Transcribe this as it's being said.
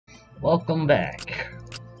Welcome back,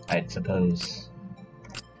 I suppose.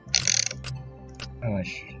 I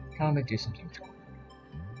wish. Can't we do something cool?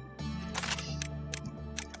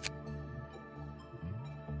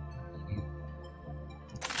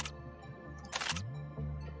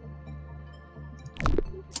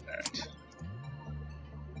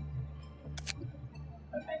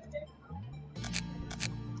 Alright.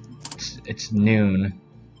 It's noon.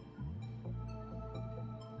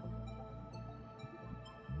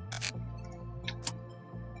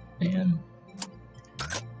 Man.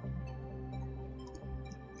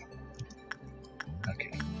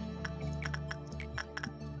 Okay.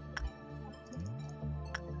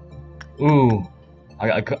 Ooh,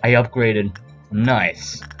 I upgraded.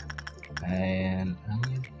 Nice. And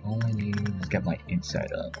all I need is get my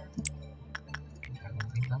inside up.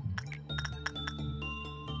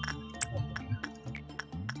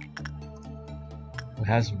 Who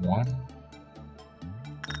has one?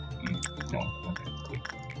 No. Okay. Cool.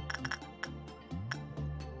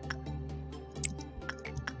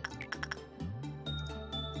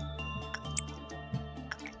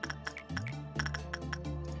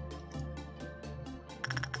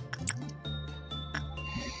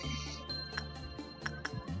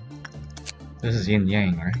 This is yin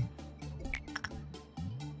yang, right?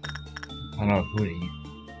 I don't know who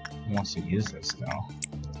wants to use this now.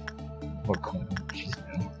 What coin? She's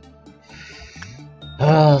new.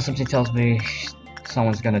 Something tells me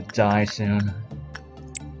someone's gonna die soon.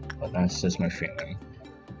 But that's just my feeling.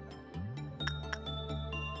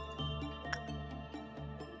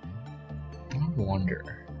 I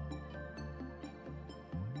wonder.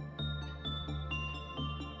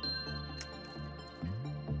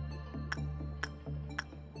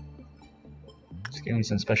 Just give me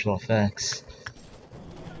some special effects.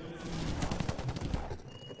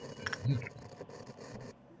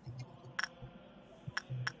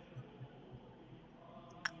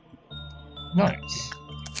 Nice.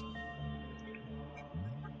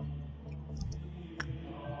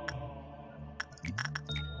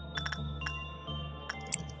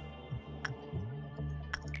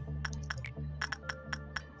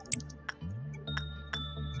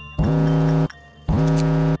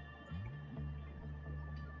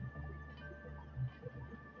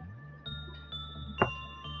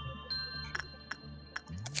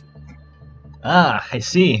 Ah, I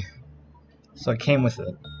see. So I came with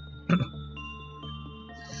it.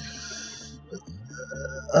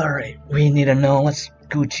 Alright, we need to know what's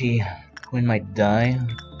Gucci. Quinn might die.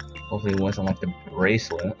 Hopefully it wasn't like the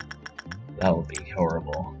bracelet. That would be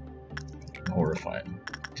horrible. Horrifying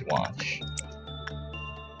to watch.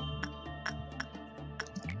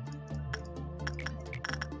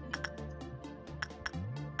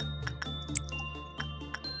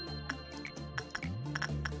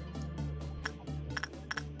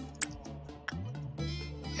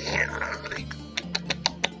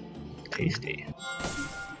 Tasty.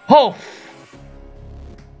 Oh!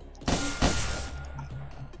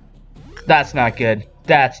 That's not good.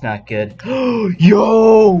 That's not good.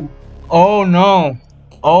 Yo! Oh no!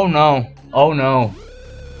 Oh no! Oh no!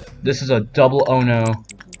 This is a double oh no.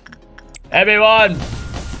 Everyone!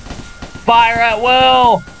 Fire at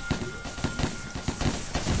will!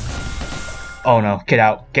 Oh no, get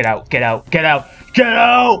out, get out, get out, get out, get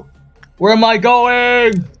out! Where am I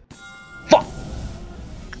going? Fuck!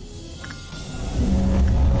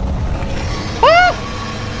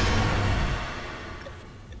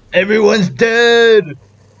 Everyone's dead!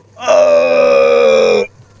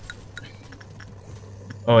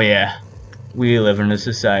 Oh yeah, we live in a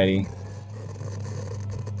society.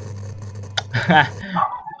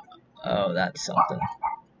 Oh, that's something.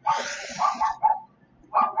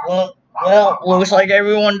 Well, looks like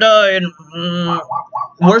everyone died.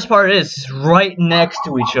 Worst part is, it's right next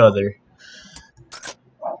to each other.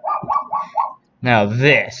 Now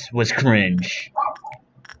this was cringe.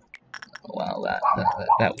 Wow,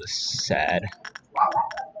 that was sad.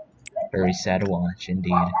 Very sad to watch,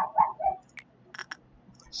 indeed.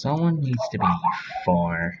 Someone needs to be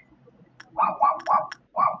far.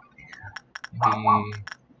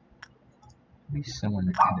 Maybe someone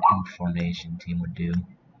in the information team would do.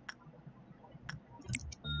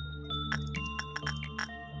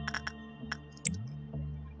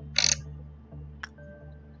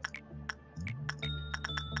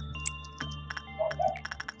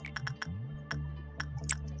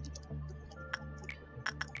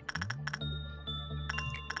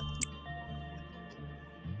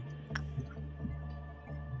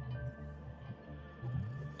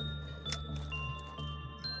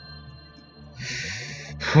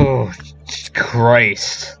 Oh,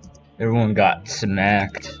 Christ. Everyone got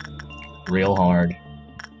smacked real hard.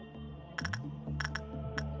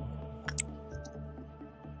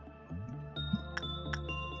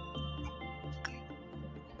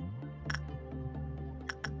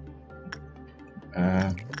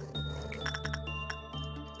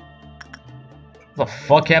 What the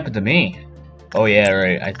fuck happened to me? Oh yeah,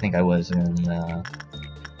 right. I think I was in. Yeah.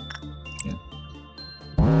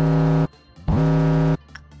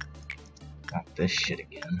 Not this shit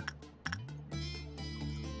again.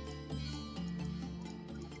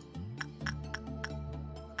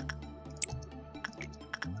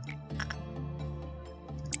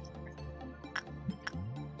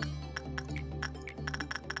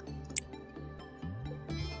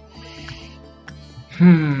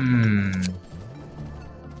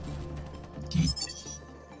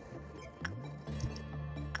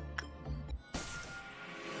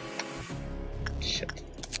 Shit.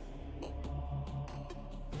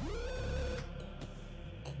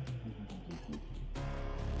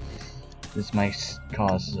 This might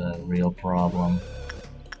cause a real problem.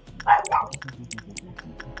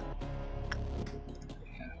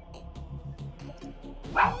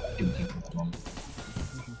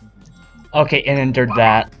 Okay, and entered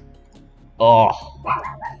that. Oh.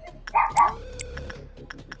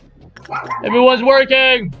 Everyone's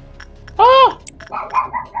working! Ah!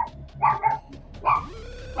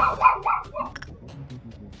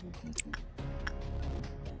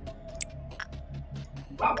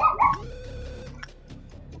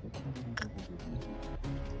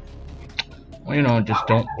 Well, you know, just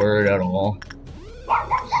don't worry at all.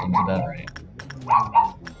 Seems about right.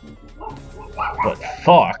 But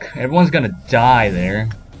fuck, everyone's gonna die there.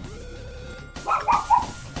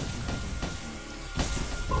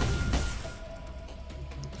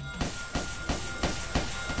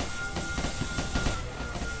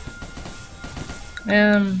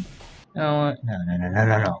 No.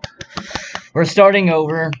 We're starting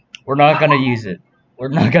over. We're not gonna use it. We're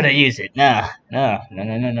not gonna use it. No. We're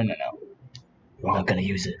not gonna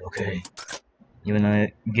use it, okay? Even though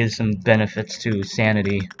it gives some benefits to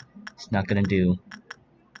sanity, it's not gonna do.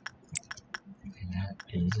 And that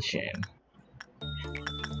is a shame.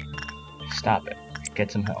 Stop it.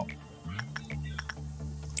 Get some help.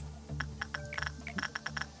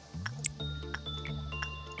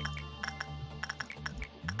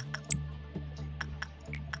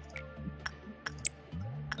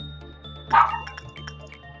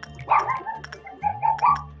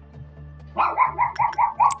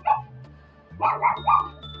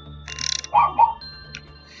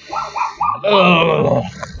 Ugh.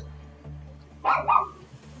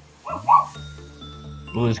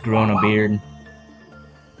 Blue's growing a beard.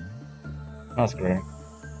 That's great.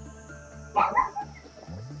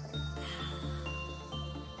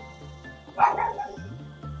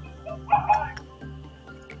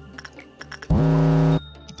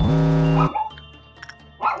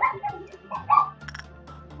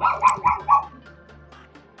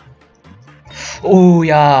 Oh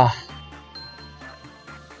yeah.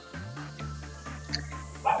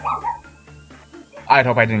 I'd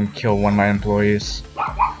hope I didn't kill one of my employees.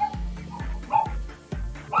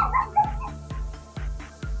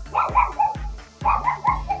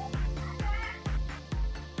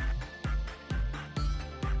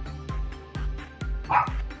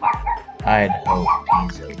 I'd hope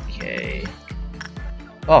he's okay.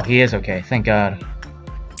 Oh, he is okay, thank God.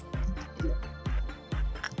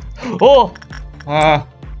 Oh!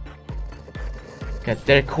 Get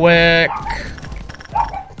there quick!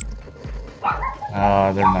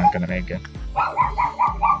 Oh, they're not gonna make it.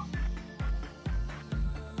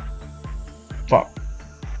 Fuck.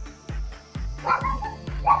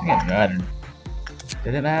 I think it mattered.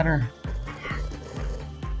 Did it matter?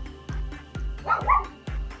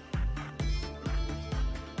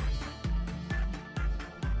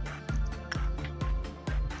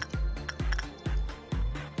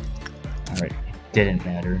 Alright, it didn't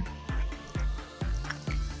matter.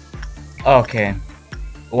 Okay.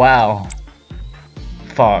 Wow.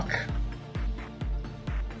 Fuck.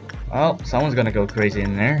 Well, someone's gonna go crazy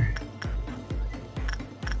in there.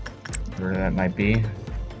 Where that might be.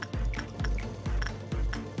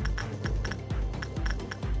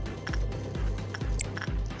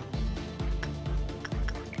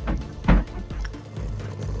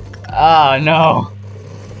 Oh no!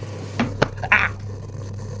 Ah.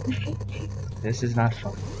 This is not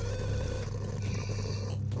fun.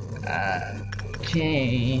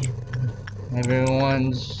 Okay.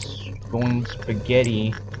 Everyone's going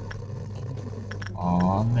spaghetti.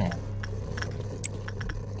 Aw, man.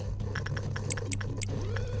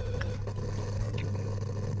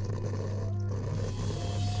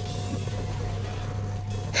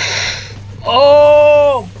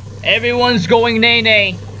 Oh! Everyone's going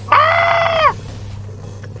nay-nay. Ah!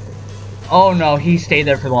 Oh no, he stayed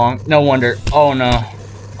there for long. No wonder. Oh no.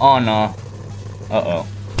 Oh no. Uh-oh.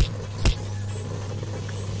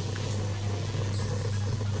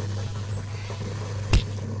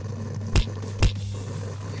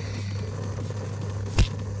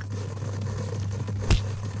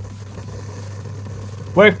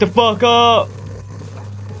 Wake the fuck up!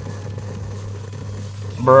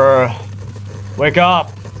 Bruh. Wake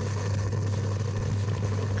up!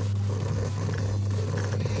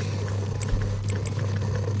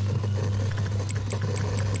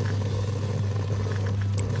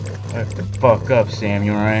 Wake the fuck up,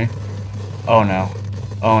 Samurai. Oh no.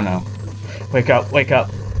 Oh no. Wake up, wake up.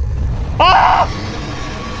 Ah!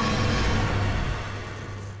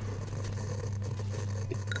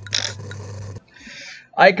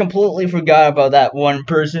 I completely forgot about that one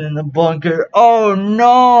person in the bunker. Oh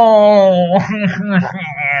no!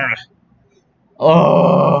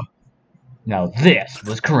 Oh. Now this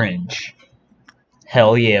was cringe.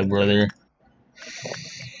 Hell yeah, brother.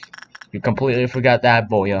 You completely forgot that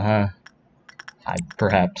boy, huh?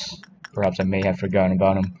 Perhaps I may have forgotten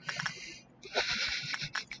about him.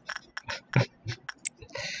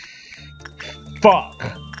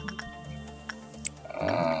 Fuck!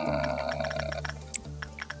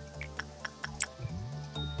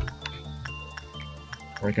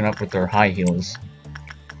 Breaking up with their high heels.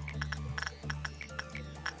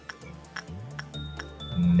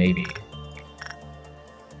 Maybe.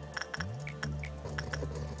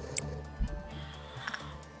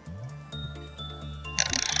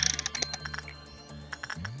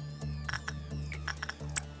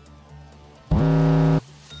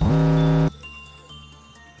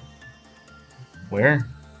 Where?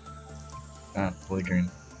 Oh, boy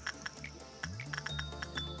dream.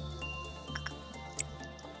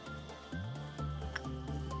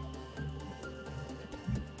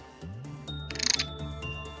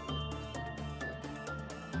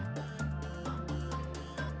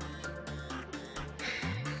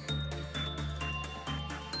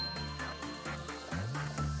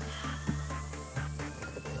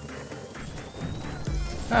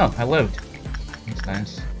 Oh, I lived. That's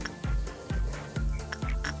nice.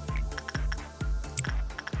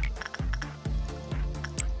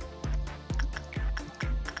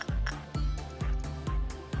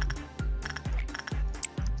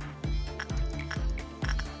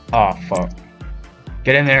 Oh, fuck.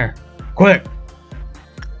 Get in there. Quick!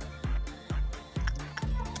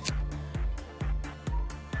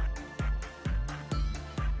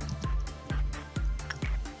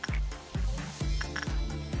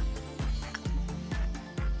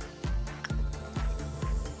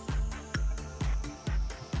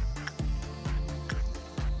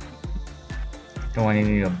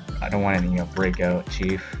 I don't want any breakout,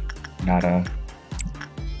 Chief. Not a.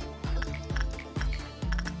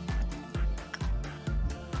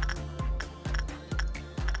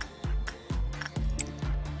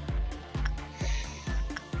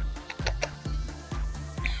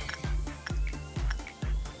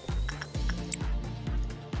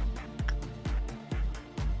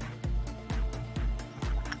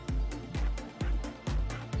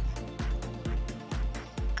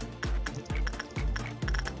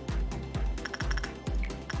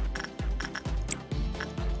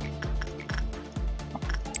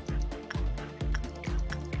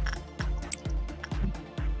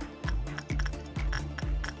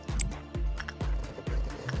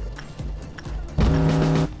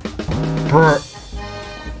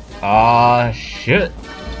 Ah, shit.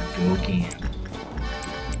 Go again.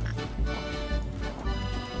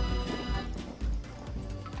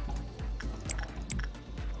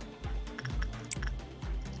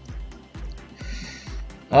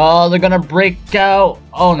 Oh, they're gonna break out.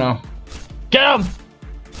 Oh no. Get him!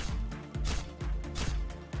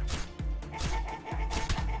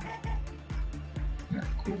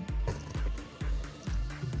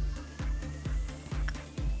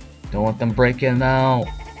 Don't want them breaking out.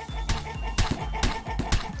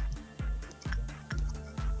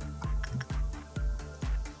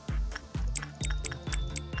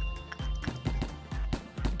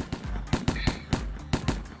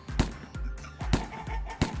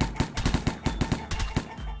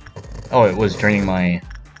 Oh, it was draining my...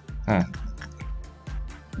 Huh.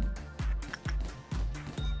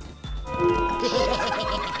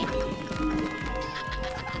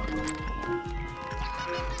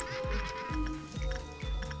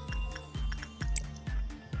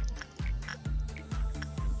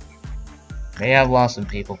 May have lost some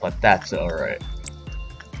people, but that's alright.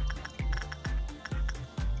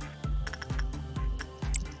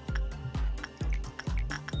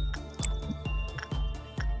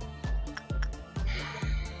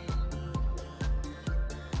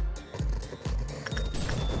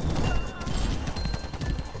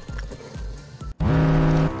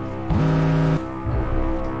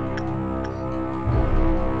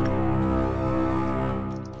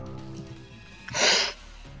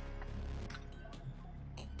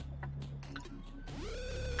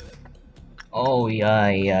 Oh,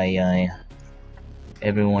 yeah.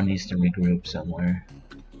 Everyone needs to regroup somewhere.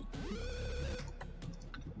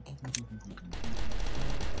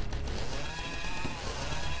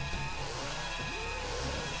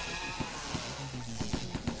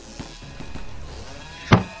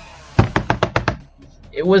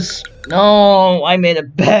 It was... No! I made a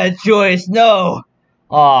bad choice! No!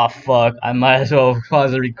 Aw, fuck. I might as well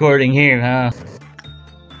pause the recording here, huh?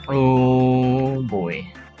 Oh,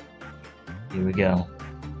 boy. Here we go.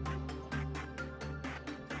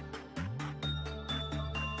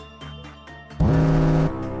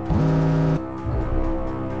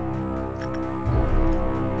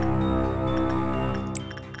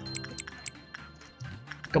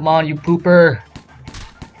 Come on, you pooper!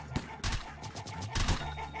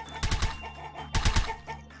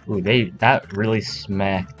 Ooh, that really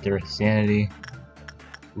smacked their sanity.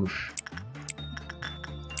 Oof.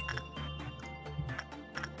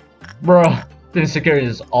 Bruh, the security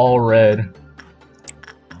is all red.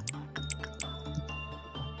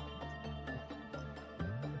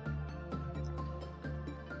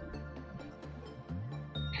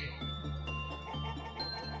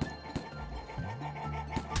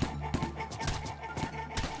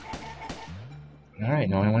 Alright,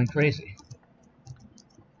 no one went crazy.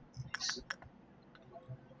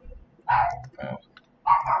 Oh.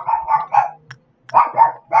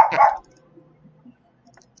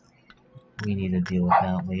 We need to deal with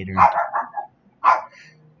that later.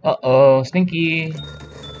 Uh-oh, Stinky!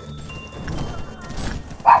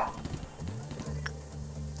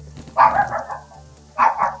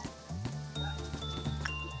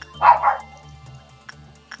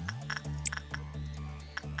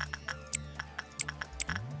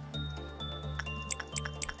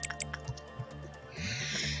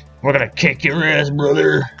 We're gonna kick your ass,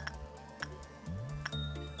 brother!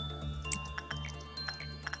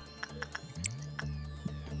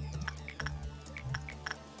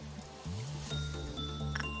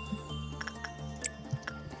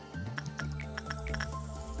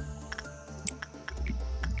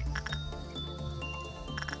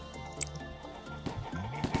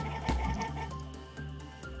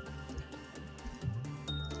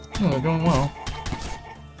 Oh, they're going well.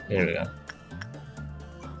 There we go.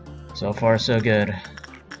 So far, so good.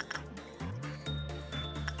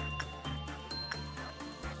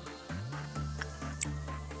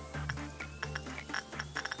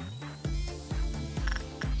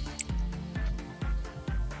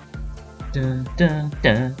 Dun, dun,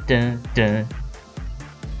 dun, dun, dun.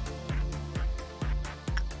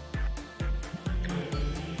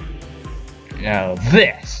 Now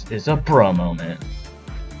this is a pro moment.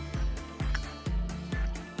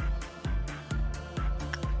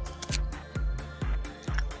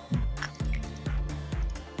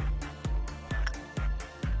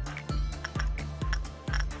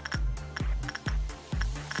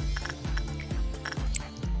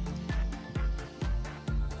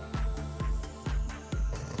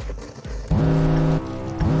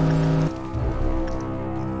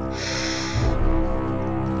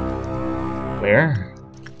 Where?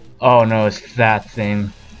 Oh no, it's that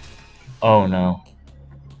thing. Oh no.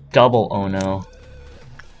 Double oh no.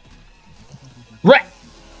 Right!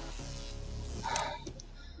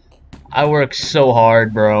 I work so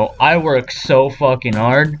hard, bro. I work so fucking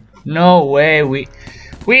hard. No way we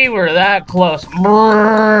were that close.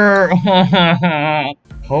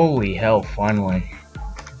 Holy hell, finally.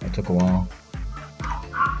 That took a while.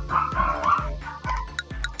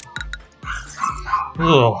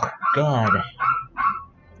 Oh god.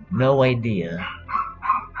 No idea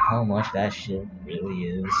how much that shit really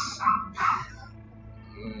is.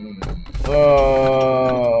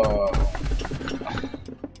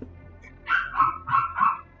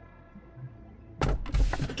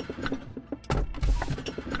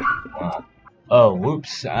 Oh,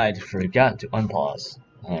 whoops, I forgot to unpause.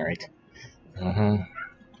 Alright.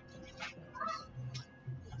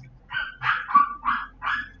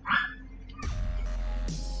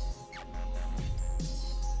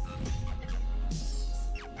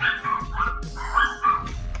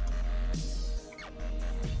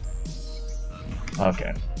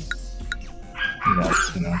 Okay.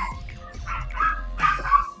 That's enough.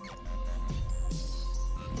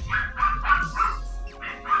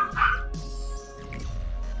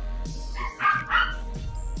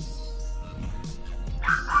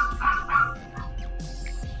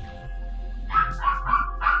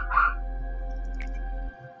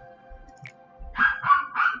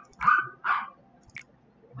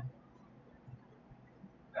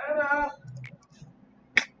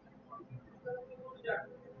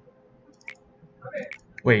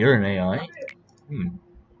 Wait, you're an AI?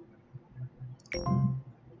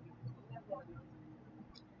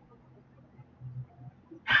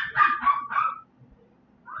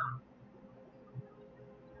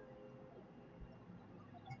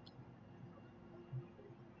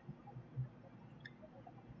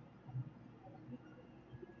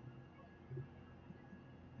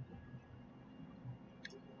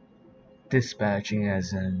 Dispatching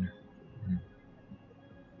as in...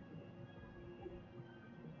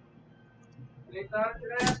 Nathan, can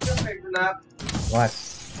I ask you a favor now? What?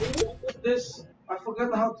 Can you put this? I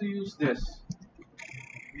forgot how to use this.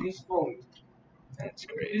 This phone. That's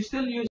great. You still use